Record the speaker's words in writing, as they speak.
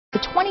The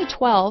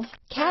 2012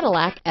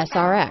 Cadillac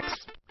SRX.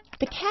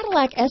 The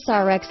Cadillac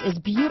SRX is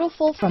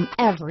beautiful from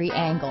every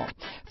angle.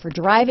 For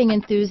driving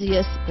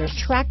enthusiasts, there's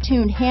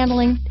track-tuned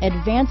handling,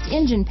 advanced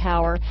engine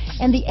power,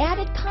 and the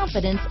added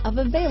confidence of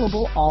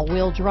available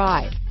all-wheel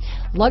drive.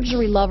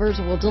 Luxury lovers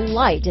will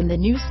delight in the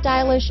new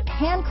stylish,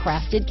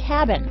 handcrafted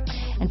cabin.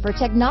 And for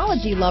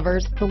technology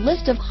lovers, the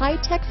list of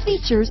high-tech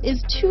features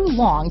is too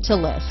long to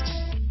list.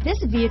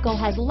 This vehicle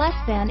has less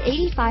than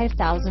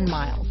 85,000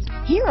 miles.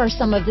 Here are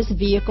some of this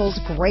vehicle's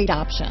great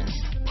options: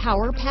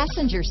 power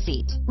passenger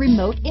seat,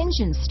 remote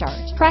engine start,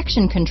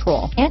 traction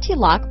control,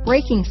 anti-lock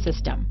braking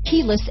system,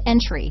 keyless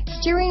entry,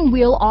 steering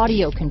wheel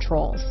audio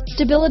controls,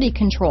 stability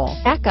control,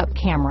 backup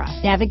camera,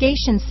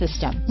 navigation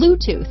system,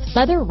 Bluetooth,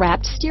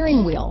 leather-wrapped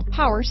steering wheel,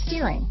 power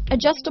steering,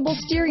 adjustable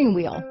steering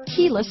wheel,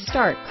 keyless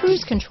start,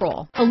 cruise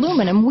control,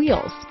 aluminum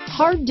wheels,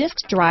 hard disk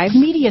drive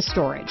media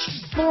storage,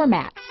 floor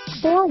mats,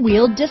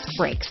 four-wheel disc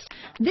brakes.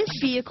 This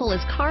vehicle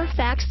is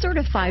CARFAX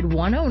certified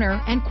one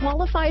owner and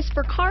qualifies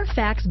for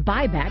CARFAX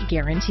buyback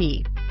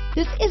guarantee.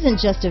 This isn't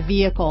just a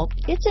vehicle,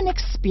 it's an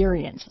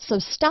experience, so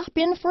stop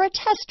in for a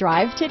test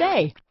drive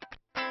today.